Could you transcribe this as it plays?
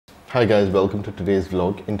Hi guys, welcome to today's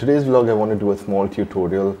vlog. In today's vlog I want to do a small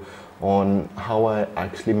tutorial on how I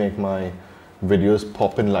actually make my videos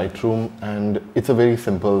pop in Lightroom, and it's a very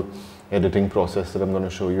simple editing process that I'm going to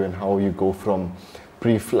show you, and how you go from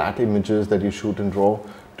pre-flat images that you shoot in RAW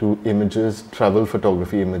to images, travel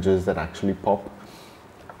photography images that actually pop,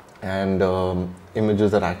 and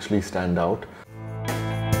images that actually stand out.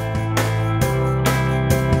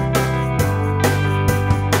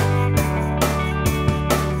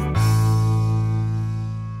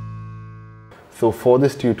 So for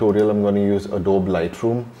this tutorial, I'm going to use Adobe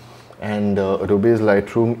Lightroom, and Adobe's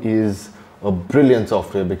Lightroom is a brilliant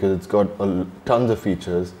software because it's got tons of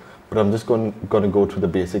features, but I'm just going to go through the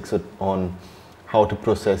basics on how to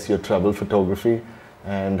process your travel photography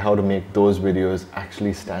and how to make those videos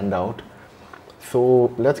actually stand out.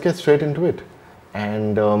 So let's get straight into it.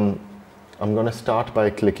 And I'm going to start by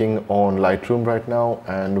clicking on Lightroom right now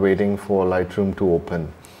and waiting for Lightroom to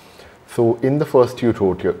open. So in the first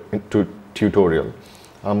tutorial,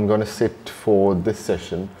 I'm going to sit for this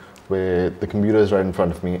session where the computer is right in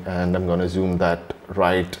front of me, and I'm going to zoom that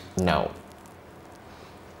right now.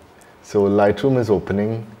 So Lightroom is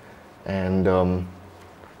opening, and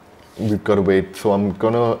we've got to wait. So I'm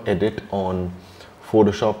going to edit on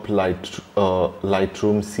Photoshop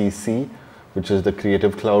Lightroom CC, which is the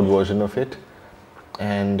Creative Cloud version of it.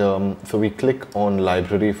 And so we click on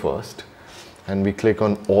Library first, and we click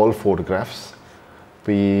on All Photographs.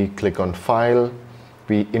 We click on File,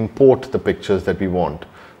 we import the pictures that we want.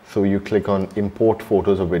 So you click on Import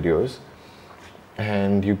Photos or Videos,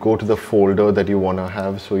 and you go to the folder that you want to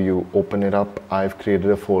have. So you open it up. I've created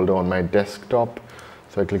a folder on my desktop.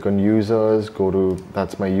 So I click on Users,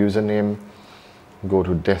 that's my username, go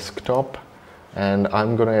to Desktop, and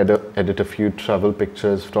I'm going to edit a few travel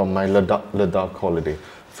pictures from my Ladakh holiday.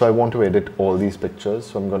 So I want to edit all these pictures.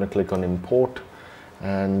 So I'm going to click on Import,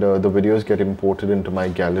 and the videos get imported into my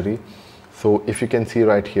gallery. So if you can see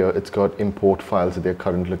right here, it's got import files at their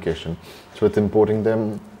current location. So it's importing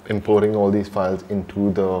all these files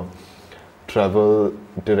into the travel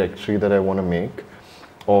directory that I want to make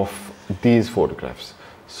of these photographs.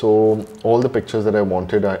 So all the pictures that I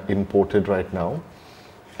wanted are imported right now.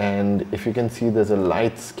 And if you can see, there's a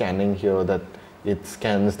light scanning here that it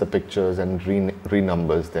scans the pictures and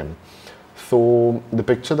renumbers them. So the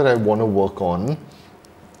picture that I want to work on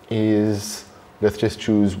is, let's just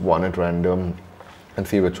choose one at random and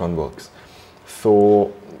see which one works.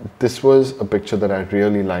 So this was a picture that I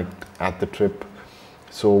really liked at the trip.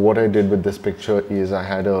 So what I did with this picture is I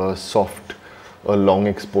had a long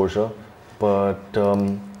exposure, but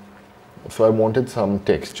so I wanted some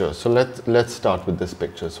texture. So let's start with this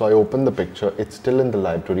picture. So I opened the picture. It's still in the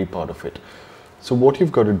library part of it. So what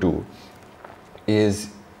you've got to do is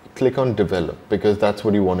click on Develop, because that's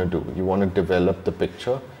what you want to do. You want to develop the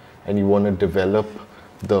picture, and you want to develop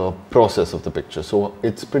the process of the picture. So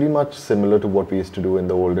it's pretty much similar to what we used to do in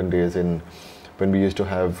the olden days when we used to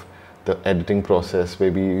have the editing process,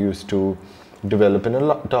 where we used to develop in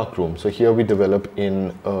a darkroom. So here we develop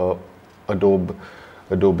in Adobe's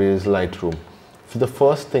Lightroom. So the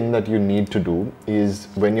first thing that you need to do is,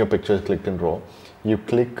 when your picture is clicked in RAW, you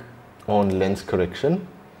click on Lens Correction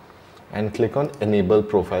and click on Enable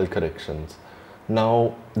Profile Corrections.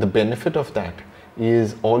 Now the benefit of that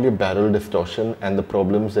is all your barrel distortion and the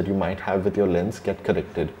problems that you might have with your lens get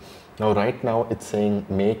corrected. Now right now it's saying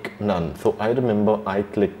make none. So I remember I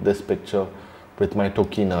clicked this picture with my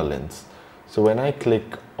Tokina lens. So when I click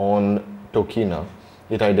on Tokina,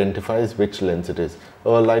 it identifies which lens it is.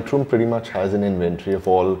 Lightroom pretty much has an inventory of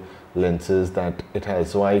all lenses that it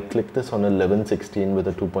has. So I clicked this on a 11-16 with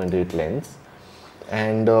a 2.8 lens,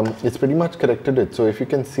 and it's pretty much corrected it. So if you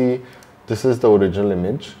can see, this is the original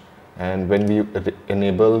image, and when we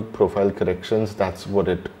enable profile corrections, that's what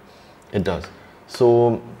it does.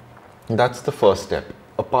 So that's the first step.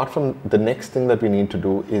 Apart from, the next thing that we need to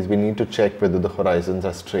do is we need to check whether the horizons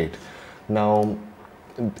are straight. Now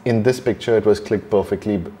in this picture it was clicked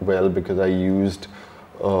perfectly well because I used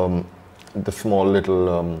the small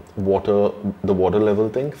little water level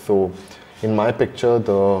thing. So in my picture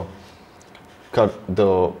the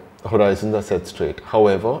horizons are set straight.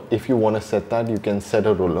 However, if you want to set that, you can set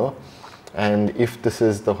a ruler, and if this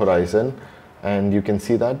is the horizon, and you can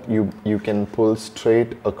see that you can pull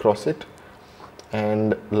straight across it,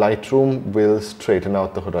 and Lightroom will straighten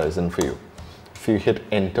out the horizon for you. So you hit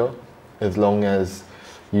enter as long as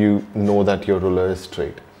you know that your ruler is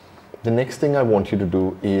straight. The next thing I want you to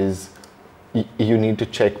do is you need to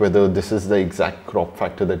check whether this is the exact crop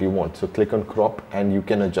factor that you want. So click on crop and you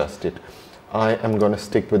can adjust it. I am going to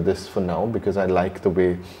stick with this for now because I like the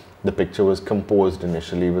way the picture was composed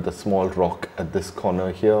initially, with a small rock at this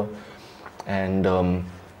corner here, and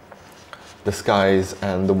the skies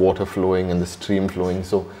and the water flowing and the stream flowing.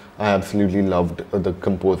 So I absolutely loved the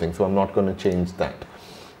composing, so I'm not going to change that.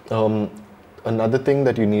 Another thing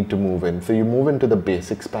that you need to move in, so you move into the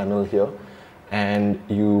basics panel here and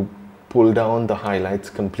you pull down the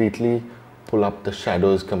highlights completely, pull up the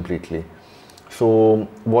shadows completely. So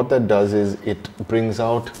what that does is it brings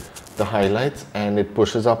out the highlights and it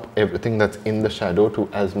pushes up everything that's in the shadow to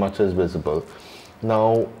as much as visible.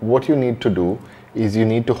 Now what you need to do is you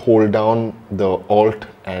need to hold down the Alt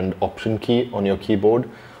and Option key on your keyboard.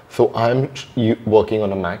 So I'm working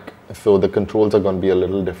on a Mac, so the controls are going to be a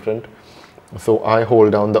little different. So I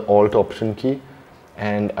hold down the Alt Option key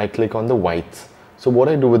and I click on the whites. So what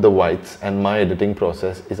I do with the whites and my editing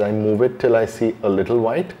process is I move it till I see a little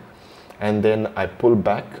white, and then I pull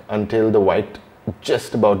back until the white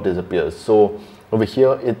just about disappears. So over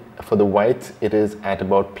here, for the whites, it is at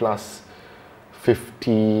about plus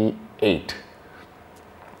 58.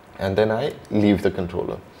 And then I leave the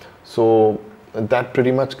controller. So that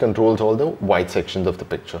pretty much controls all the white sections of the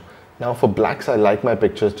picture. Now for blacks, I like my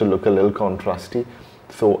pictures to look a little contrasty.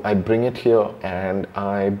 So I bring it here and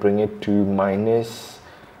I bring it to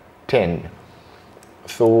 -10.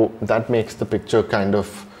 So that makes the picture kind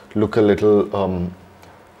of look a little,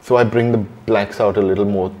 so I bring the blacks out a little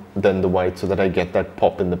more than the white so that I get that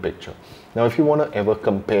pop in the picture. Now if you want to ever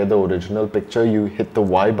compare the original picture, you hit the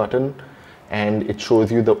Y button and it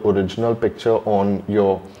shows you the original picture on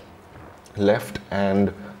your left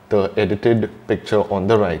and the edited picture on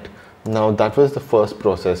the right. Now that was the first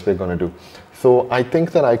process we're going to do. So I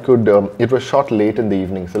think that I could, it was shot late in the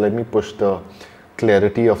evening, so let me push the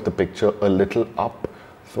clarity of the picture a little up.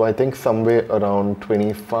 So I think somewhere around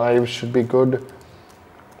 25 should be good.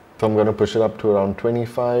 So I'm going to push it up to around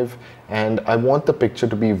 25, and I want the picture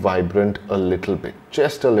to be vibrant a little bit,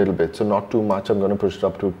 just a little bit, so not too much. I'm going to push it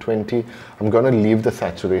up to 20. I'm going to leave the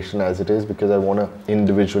saturation as it is because I want to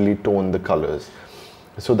individually tone the colors.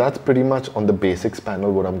 So that's pretty much on the basics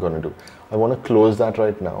panel what I'm going to do. I want to close that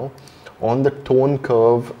right now. On the tone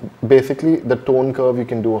curve, basically the tone curve, you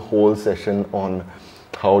can do a whole session on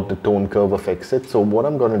how the tone curve affects it. So what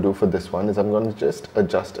I'm going to do for this one is I'm going to just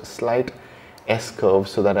adjust a slight S curve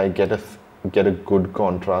so that I get a good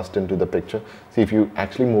contrast into the picture. See, if you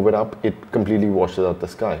actually move it up, it completely washes out the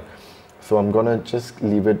sky. So I'm going to just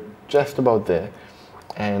leave it just about there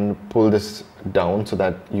and pull this down so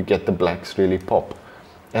that you get the blacks really pop.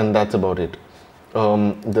 And that's about it.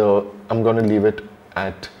 I'm going to leave it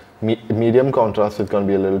at medium contrast. Is going to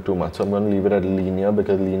be a little too much, so I'm going to leave it at linear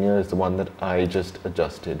because linear is the one that I just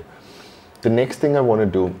adjusted. The next thing I want to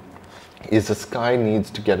do is the sky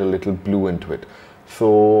needs to get a little blue into it.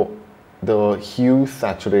 So the hue,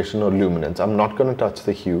 saturation or luminance, I'm not going to touch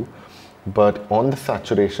the hue, but on the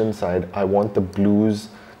saturation side I want the blues,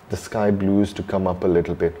 the sky blues, to come up a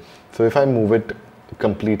little bit. So if I move it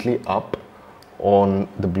completely up on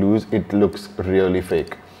the blues, it looks really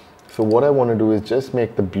fake. So what I want to do is just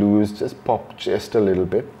make the blues just pop just a little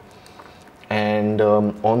bit, and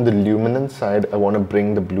on the luminance side I want to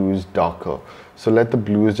bring the blues darker. So let the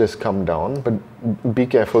blues just come down, but be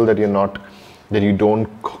careful that you don't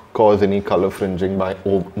cause any color fringing by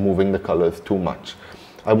moving the colors too much.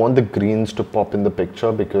 I want the greens to pop in the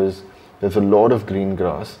picture because there's a lot of green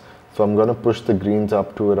grass. So I'm going to push the greens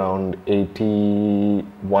up to around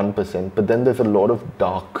 81%, but then there's a lot of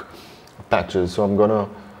dark patches. So I'm going to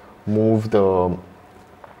move the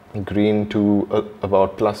green to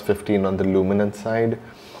about plus 15 on the luminance side.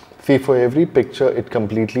 See, for every picture it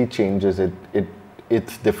completely changes.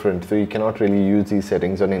 It's different, so you cannot really use these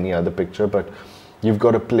settings on any other picture, but you've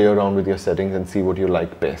got to play around with your settings and see what you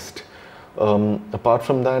like best. Apart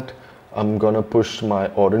from that, I'm gonna push my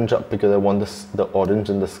orange up because I want the orange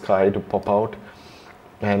in the sky to pop out,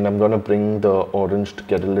 and I'm gonna bring the orange to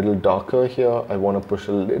get a little darker here. I want to push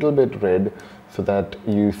a little bit red so that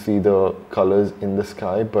you see the colors in the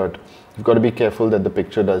sky, but you've got to be careful that the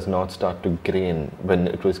picture does not start to grain when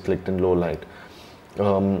it was clicked in low light.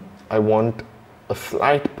 I want a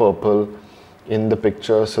slight purple in the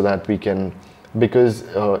picture so that we can, because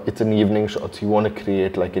it's an evening shot, so you want to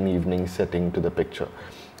create like an evening setting to the picture,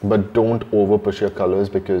 but don't over push your colors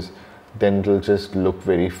because then it'll just look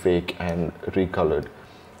very fake and recolored.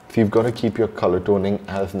 So you've got to keep your color toning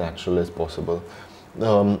as natural as possible.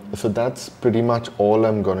 So that's pretty much all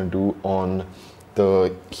I'm going to do on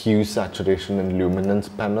the hue, saturation and luminance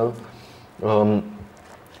panel.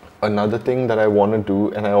 Another thing that I want to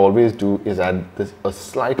do, and I always do, is add a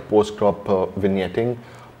slight post-crop vignetting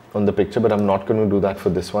on the picture, but I'm not going to do that for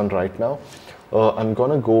this one right now. I'm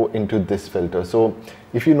gonna go into this filter. So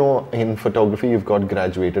if you know, in photography you've got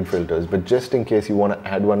graduated filters, but just in case you want to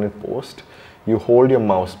add one in post, you hold your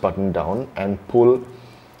mouse button down and pull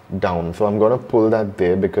down. So I'm gonna pull that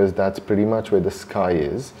there because that's pretty much where the sky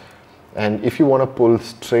is. And if you want to pull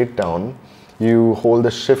straight down, you hold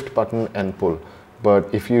the shift button and pull.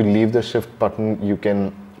 But if you leave the shift button, you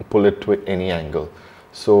can pull it to any angle.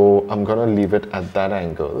 So I'm gonna leave it at that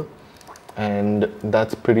angle, and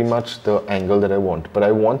that's pretty much the angle that I want. But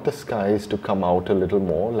I want the skies to come out a little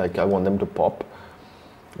more, like I want them to pop.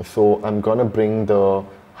 So I'm gonna bring the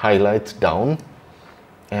highlights down,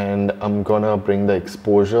 and I'm gonna bring the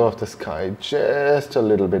exposure of the sky just a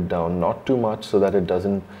little bit down, not too much so that it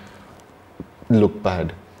doesn't look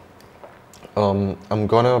bad. I'm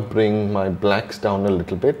gonna bring my blacks down a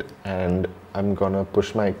little bit, and I'm gonna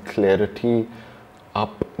push my clarity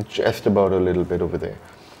up just about a little bit over there.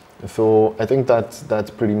 So I think that's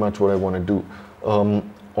pretty much what I want to do.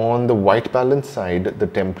 On the white balance side, the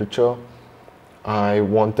temperature, I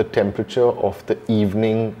want the temperature of the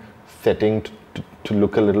evening setting to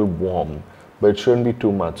look a little warm, but it shouldn't be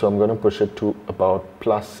too much. So I'm going to push it to about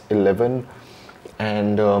 +11,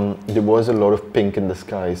 and there was a lot of pink in the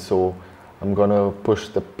sky, so I'm going to push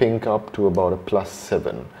the pink up to about a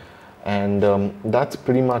 +7. And that's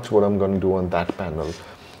pretty much what I'm going to do on that panel.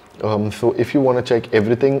 So if you want to check,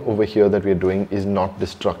 everything over here that we're doing is not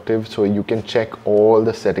destructive, so you can check all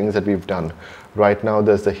the settings that we've done. Right now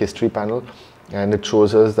there's the history panel, and it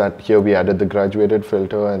shows us that here we added the graduated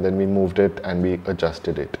filter, and then we moved it and we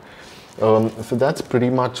adjusted it. So that's pretty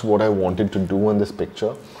much what I wanted to do on this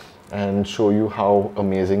picture, and show you how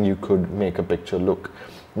amazing you could make a picture look.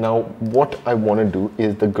 Now what I want to do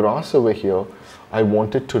is the grass over here, I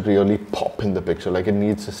want it to really pop in the picture, like it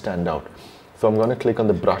needs to stand out. So I'm going to click on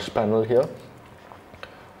the brush panel here.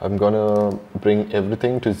 I'm going to bring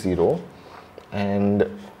everything to 0, and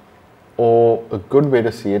or a good way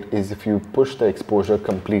to see it is if you push the exposure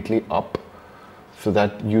completely up so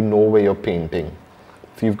that you know where you're painting.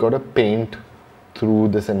 So you've got to paint through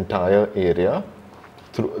this entire area,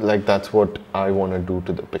 like that's what I want to do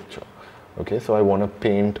to the picture. Okay, so I want to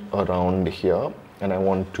paint around here, and I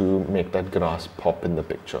want to make that grass pop in the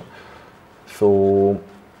picture. So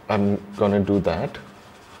I'm gonna do that,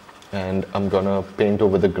 and I'm gonna paint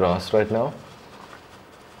over the grass right now.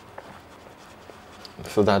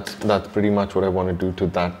 So that's pretty much what I want to do to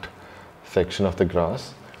that section of the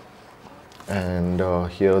grass. And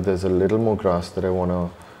here there's a little more grass that I want to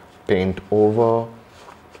paint over,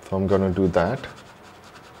 so I'm gonna do that.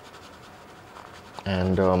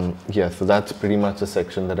 And yeah, so that's pretty much the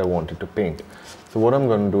section that I wanted to paint. So what I'm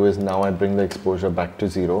going to do is now I bring the exposure back to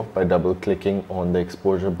 0 by double clicking on the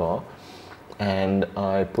exposure bar, and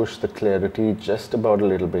I push the clarity just about a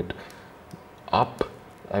little bit up.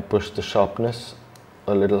 I push the sharpness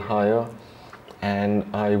a little higher, and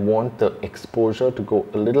I want the exposure to go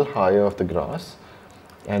a little higher of the grass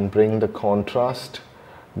and bring the contrast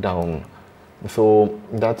down. So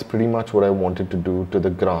that's pretty much what I wanted to do to the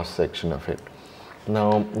grass section of it.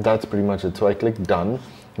 Now that's pretty much it. So I click done.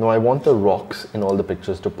 Now I want the rocks in all the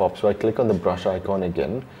pictures to pop, so I click on the brush icon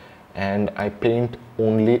again, and I paint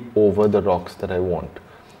only over the rocks that I want.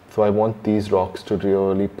 So I want these rocks to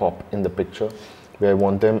really pop in the picture, where I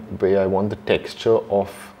want the texture of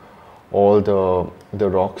all the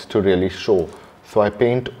rocks to really show. So I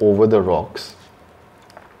paint over the rocks,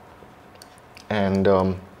 and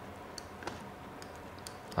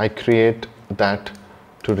I create that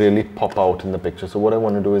to really pop out in the picture. So what I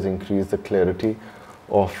want to do is increase the clarity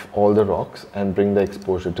of all the rocks and bring the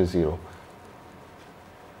exposure to 0.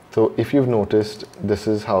 So if you've noticed, this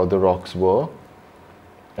is how the rocks were,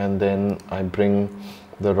 and then I bring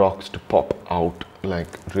the rocks to pop out like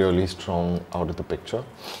really strong out of the picture.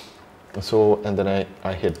 So, and then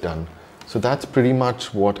I hit done. So that's pretty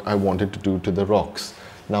much what I wanted to do to the rocks.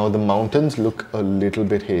 Now the mountains look a little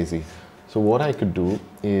bit hazy. So what I could do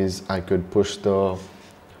is I could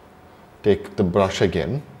take the brush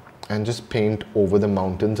again and just paint over the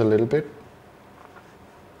mountains a little bit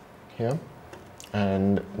here,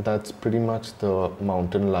 and that's pretty much the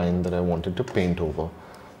mountain line that I wanted to paint over.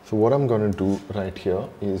 So what I'm going to do right here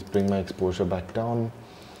is bring my exposure back down,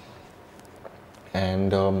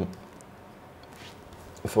 and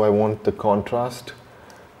so I want the contrast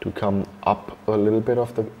to come up a little bit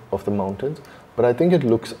of the mountains, but I think it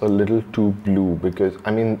looks a little too blue because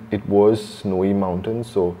I mean it was snowy mountains,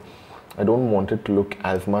 so I don't want it to look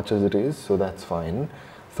as much as it is, so that's fine.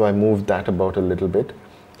 So I moved that about a little bit,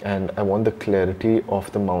 and I want the clarity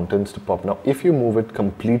of the mountains to pop. Now if you move it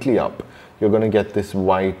completely up, you're going to get this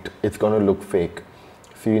white, it's going to look fake.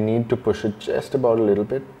 So you need to push it just about a little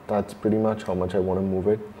bit, That's pretty much how much I want to move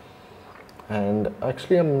it. And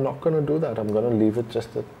actually I'm not going to do that. I'm going to leave it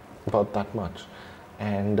just at about that much.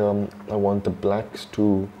 And I want the blacks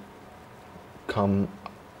to come,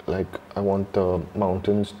 like I want the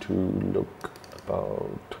mountains to look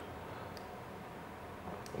about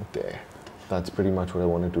there. That's pretty much what I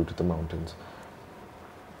want to do to the mountains.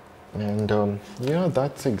 And yeah,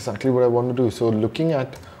 that's exactly what I want to do. So looking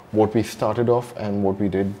at what we started off and what we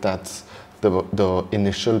did, that's the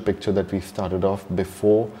initial picture that we started off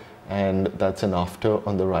before, and that's an after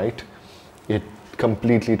on the right. It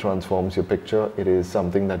completely transforms your picture. It is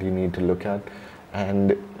something that you need to look at,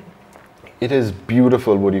 and it is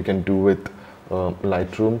beautiful what you can do with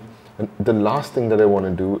Lightroom. And the last thing that I want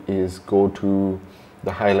to do is go to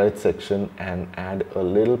the highlight section and add a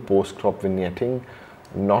little post-crop vignetting.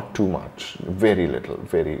 Not too much, very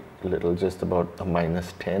little, just about a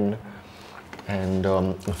 -10. And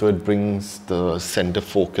so it brings the center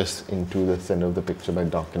focus into the center of the picture by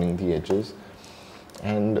darkening the edges.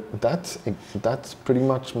 And that's pretty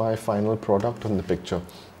much my final product on the picture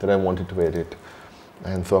that I wanted to edit.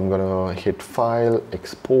 And so I'm gonna hit File,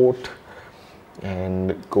 Export,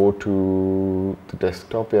 and go to the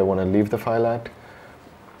desktop where I want to leave the file at.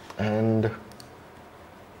 And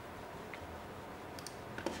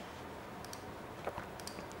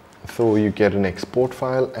so you get an export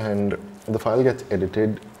file, and the file gets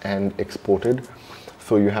edited and exported.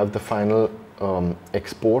 So you have the final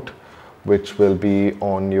export, which will be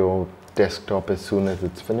on your desktop as soon as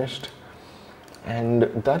it's finished. And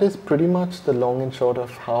that is pretty much the long and short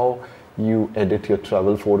of how you edit your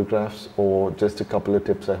travel photographs, or just a couple of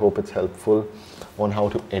tips. I hope it's helpful on how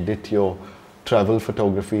to edit your travel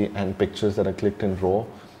photography and pictures that are clicked in RAW,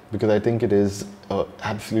 because I think it is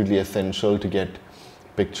absolutely essential to get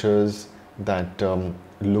pictures that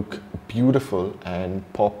look beautiful and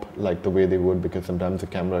pop like the way they would, because sometimes the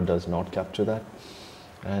camera does not capture that.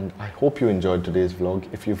 And I hope you enjoyed today's vlog.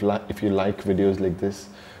 If you like videos like this,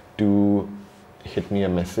 do hit me a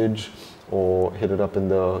message or hit it up in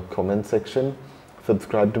the comment section.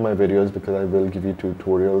 Subscribe to my videos, because I will give you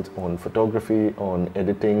tutorials on photography, on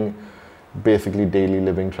editing, basically daily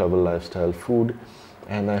living, travel, lifestyle, food.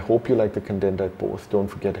 And I hope you like the content I post. Don't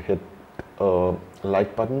forget to hit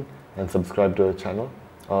like button and subscribe to our channel.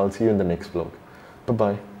 I'll see you in the next vlog. Bye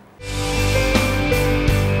bye.